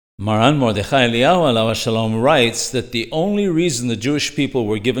Maran Mordechai Eliyahu alav shalom writes that the only reason the Jewish people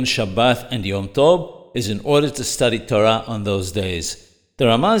were given Shabbath and Yom Tov is in order to study Torah on those days. The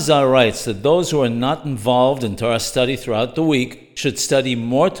Ramazal writes that those who are not involved in Torah study throughout the week should study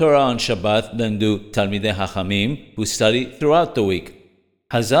more Torah on Shabbath than do Talmidei Hachamim, who study throughout the week.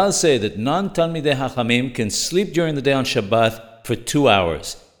 Hazal say that non-Talmidei Hachamim can sleep during the day on Shabbath for 2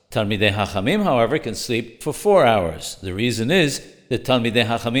 hours. Talmidei Hachamim, however, can sleep for 4 hours. The reason is that Talmidei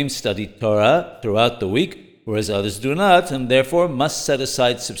Hachamim study Torah throughout the week, whereas others do not, and therefore must set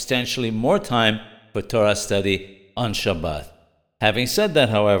aside substantially more time for Torah study on Shabbath. Having said that,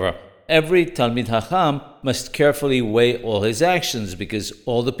 however, every Talmid Hacham must carefully weigh all his actions, because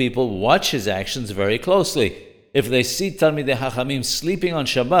all the people watch his actions very closely. If they see Talmidei Hachamim sleeping on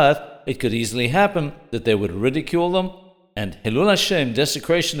Shabbath, it could easily happen that they would ridicule them, and Hilul Hashem,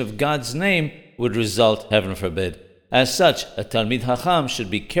 desecration of God's name, would result, heaven forbid. As such, a Talmid Hacham should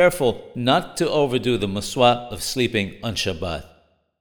be careful not to overdo the muswa of sleeping on Shabbath.